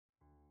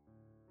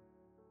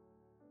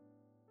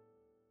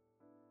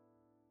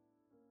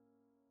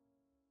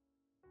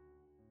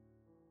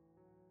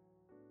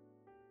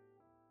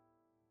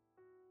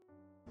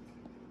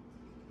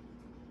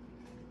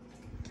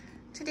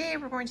Today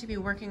we're going to be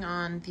working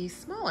on the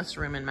smallest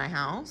room in my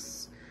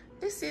house.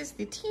 This is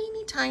the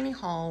teeny tiny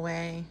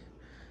hallway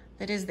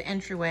that is the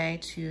entryway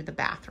to the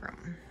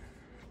bathroom.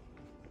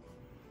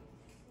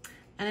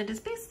 And it is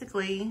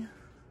basically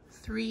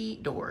 3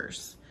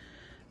 doors.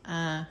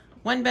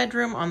 One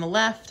bedroom on the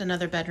left,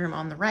 another bedroom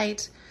on the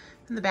right,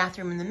 and the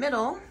bathroom in the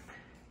middle.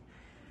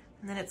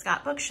 And then it's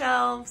got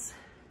bookshelves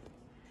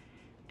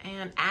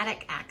and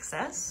attic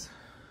access.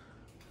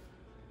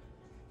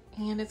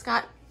 And it's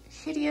got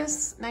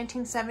hideous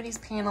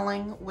 1970s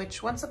paneling,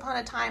 which once upon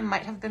a time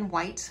might have been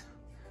white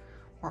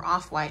or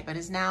off-white, but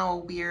is now a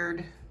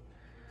weird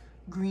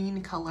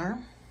green color.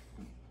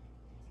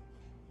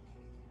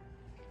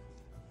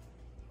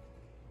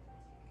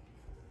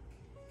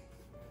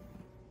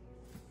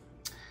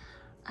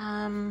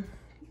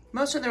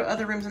 Most of the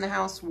other rooms in the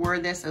house were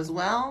this as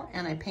well,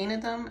 and I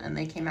painted them and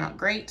they came out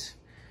great.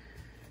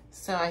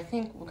 So I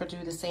think we're gonna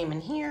do the same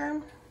in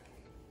here.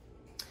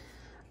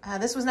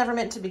 This was never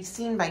meant to be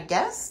seen by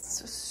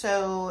guests,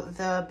 so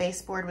the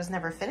baseboard was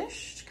never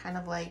finished, kind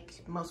of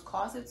like most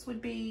closets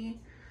would be.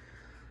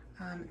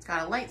 It's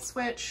got a light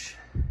switch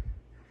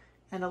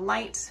and a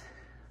light.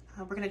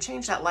 We're gonna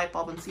change that light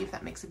bulb and see if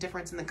that makes a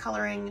difference in the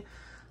coloring.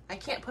 I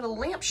can't put a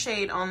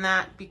lampshade on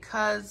that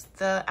because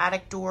the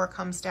attic door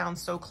comes down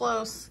so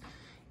close,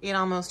 it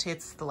almost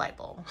hits the light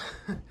bulb.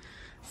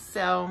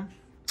 So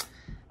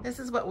this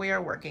is what we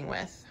are working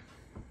with.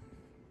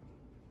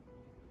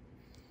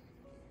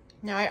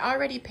 Now I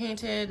already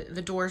painted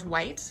the doors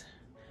white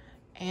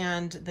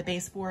and the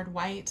baseboard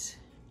white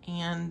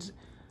and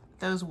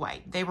those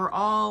white. They were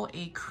all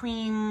a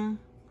cream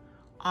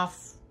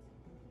off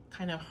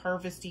kind of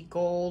harvesty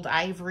gold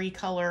ivory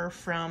color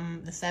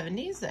from the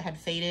 70s that had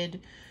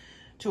faded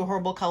to a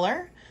horrible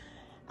color.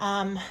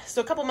 So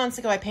a couple months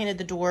ago I painted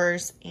the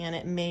doors and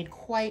it made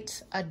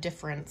quite a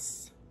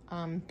difference,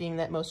 being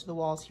that most of the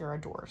walls here are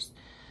doors.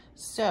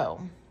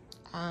 So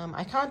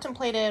I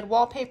contemplated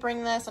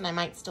wallpapering this, and I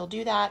might still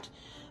do that,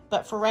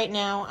 but for right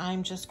now,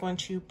 I'm just going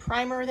to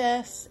primer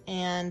this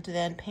and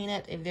then paint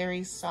it a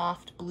very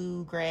soft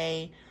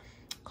blue-gray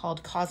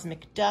called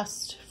Cosmic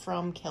Dust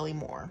from Kelley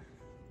Moore.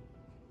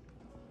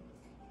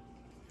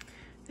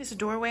 This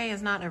doorway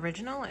is not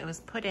original. It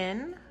was put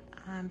in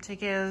to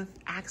give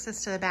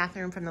access to the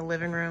bathroom from the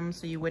living room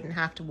so you wouldn't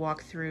have to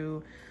walk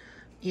through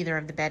either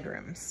of the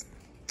bedrooms.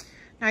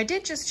 Now, I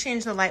did just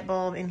change the light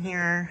bulb in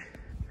here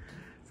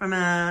from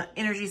an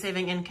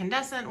energy-saving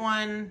incandescent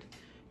one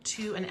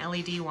to an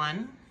LED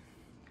one.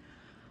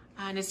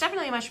 And it's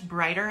definitely much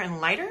brighter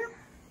and lighter.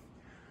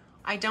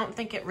 I don't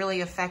think it really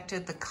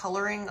affected the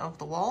coloring of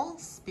the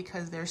walls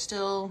because they're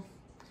still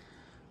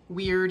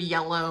weird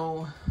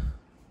yellow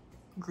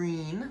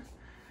green.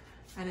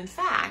 And in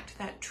fact,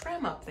 that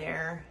trim up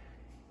there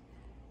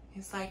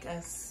is like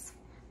a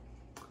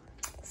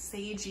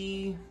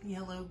sagey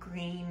yellow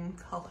green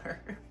color.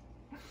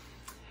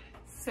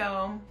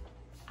 So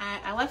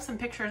I left some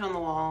pictures on the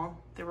wall.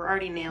 There were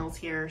already nails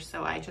here,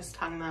 so I just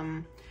hung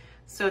them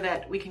so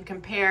that we can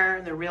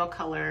compare the real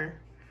color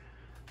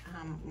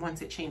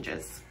once it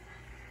changes.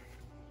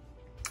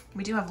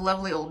 We do have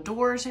lovely old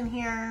doors in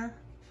here.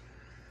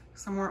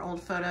 Some more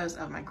old photos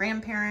of my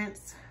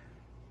grandparents.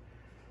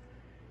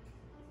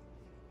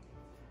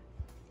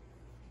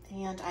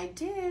 And I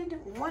did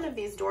one of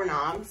these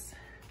doorknobs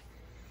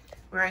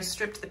where I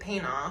stripped the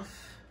paint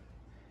off,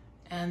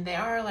 and they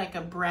are like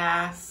a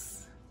brass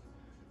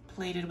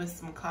plated with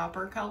some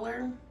copper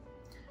color.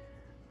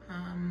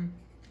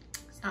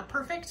 It's not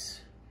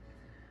perfect,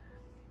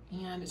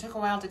 and it took a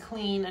while to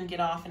clean and get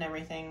off and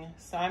everything,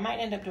 so I might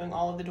end up doing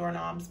all of the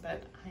doorknobs,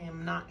 but I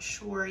am not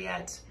sure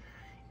yet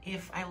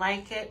if I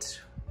like it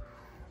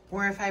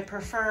or if I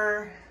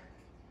prefer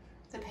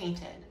the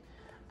painted.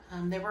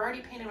 They were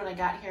already painted when I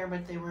got here,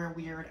 but they were a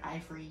weird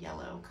ivory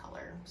yellow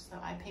color, so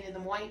I painted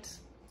them white,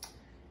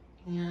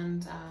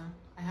 and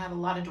I have a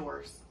lot of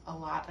doors.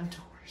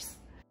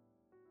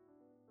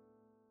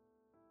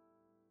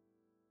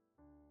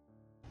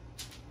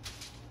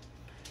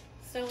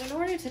 So in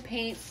order to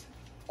paint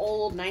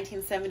old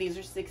 1970s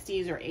or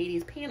 60s or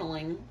 80s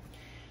paneling,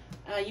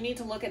 you need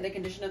to look at the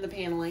condition of the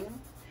paneling.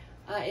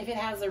 If it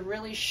has a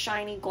really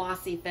shiny,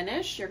 glossy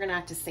finish, you're gonna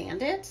have to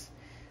sand it.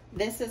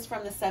 This is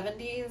from the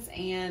 70s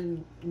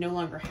and no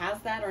longer has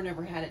that or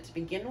never had it to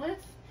begin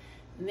with.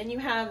 And then you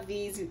have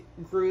these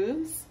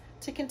grooves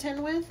to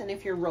contend with, and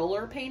if you're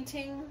roller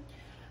painting,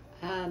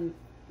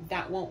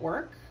 that won't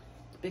work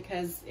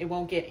because it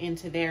won't get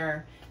into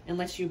there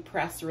unless you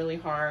press really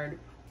hard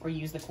or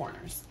use the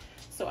corners.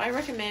 So I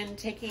recommend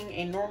taking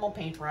a normal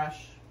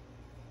paintbrush,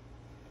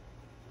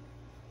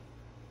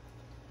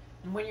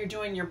 and when you're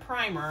doing your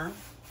primer,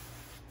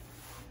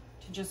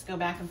 to just go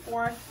back and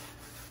forth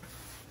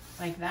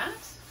like that.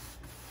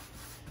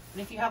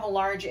 And if you have a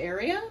large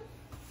area,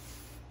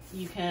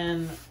 you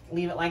can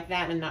leave it like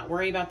that and not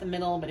worry about the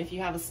middle, but if you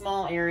have a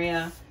small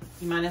area,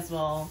 you might as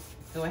well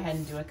go ahead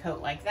and do a coat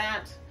like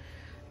that.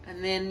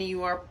 And then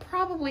you are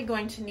probably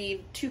going to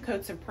need 2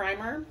 coats of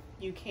primer.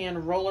 You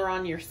can roller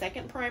on your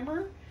second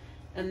primer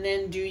and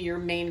then do your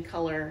main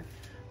color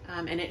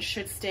and it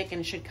should stick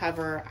and should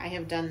cover. I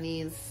have done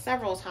these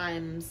several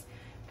times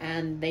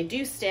and they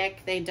do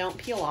stick. They don't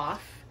peel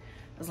off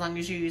as long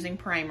as you're using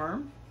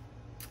primer,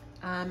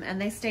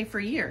 and they stay for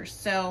years.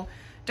 So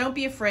don't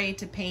be afraid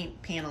to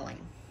paint paneling.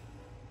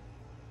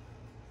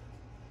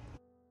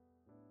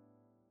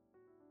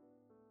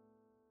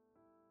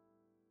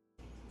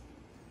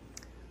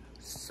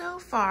 So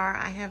far,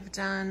 I have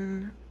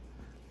done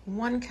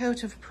 1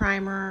 coat of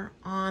primer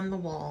on the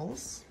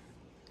walls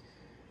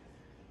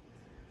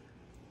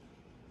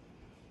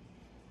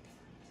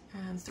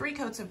and 3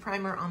 coats of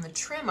primer on the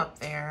trim up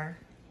there,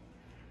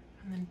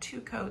 and then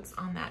 2 coats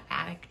on that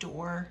attic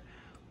door,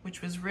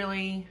 which was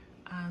really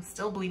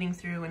still bleeding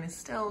through and is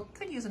still,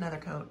 could use another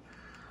coat.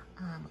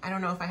 I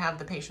don't know if I have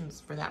the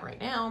patience for that right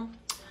now,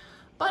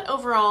 but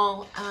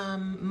overall,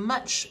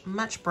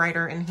 much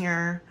brighter in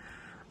here.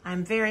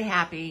 I'm very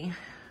happy.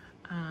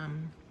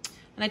 And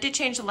I did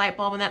change the light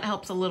bulb, and that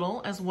helps a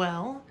little as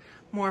well.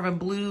 More of a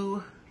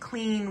blue,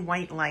 clean,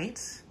 white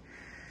light.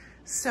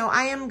 So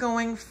I am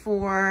going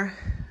for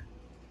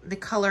the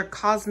color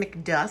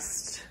Cosmic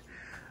Dust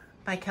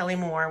by Kelley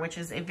Moore, which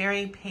is a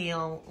very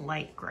pale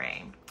light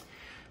gray.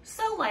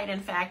 So light,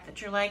 in fact,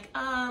 that you're like,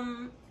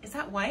 is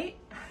that white?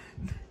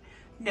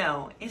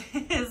 No, it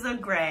is a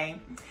gray,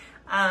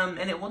 and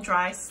it will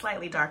dry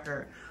slightly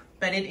darker,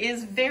 but it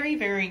is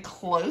very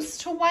close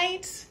to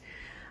white.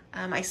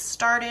 I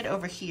started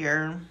over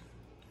here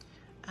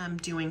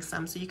doing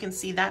some, so you can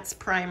see that's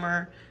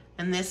primer,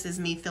 and this is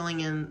me filling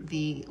in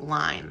the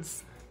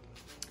lines.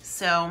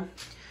 So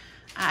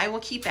I will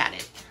keep at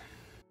it.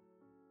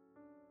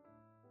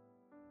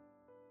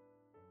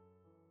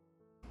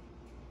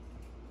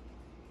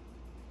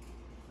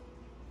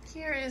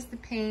 Here is the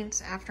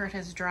paint after it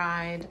has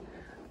dried.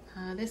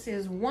 This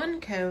is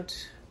 1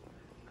 coat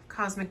of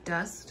Cosmic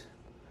Dust,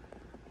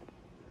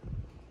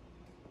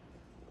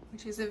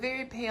 which is a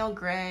very pale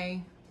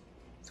gray,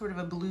 sort of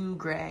a blue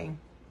gray.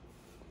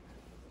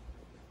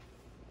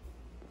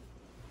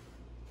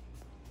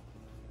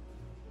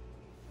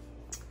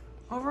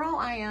 Overall,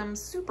 I am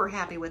super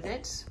happy with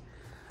it.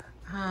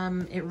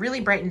 It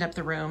really brightened up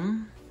the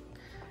room.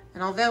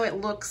 And although it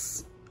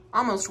looks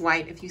almost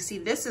white, if you see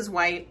this is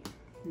white,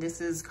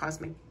 this is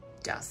Cosmic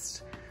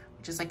Dust,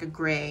 which is like a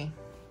gray.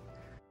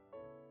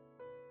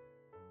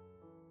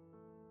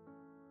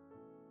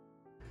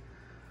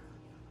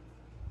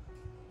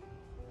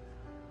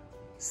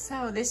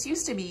 So this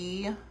used to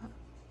be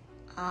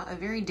a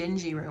very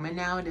dingy room, and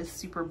now it is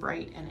super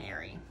bright and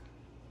airy.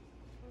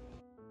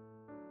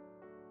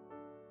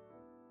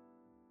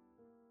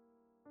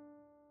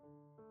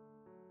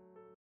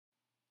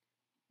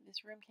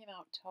 This room came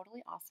out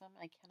totally awesome.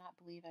 I cannot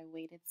believe I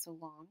waited so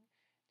long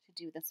to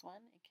do this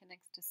one. It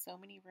connects to so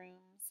many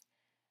rooms,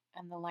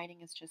 and the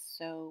lighting is just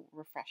so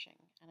refreshing,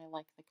 and I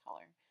like the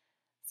color.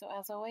 So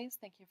as always,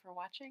 thank you for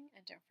watching,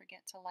 and don't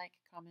forget to like,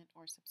 comment,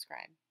 or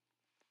subscribe.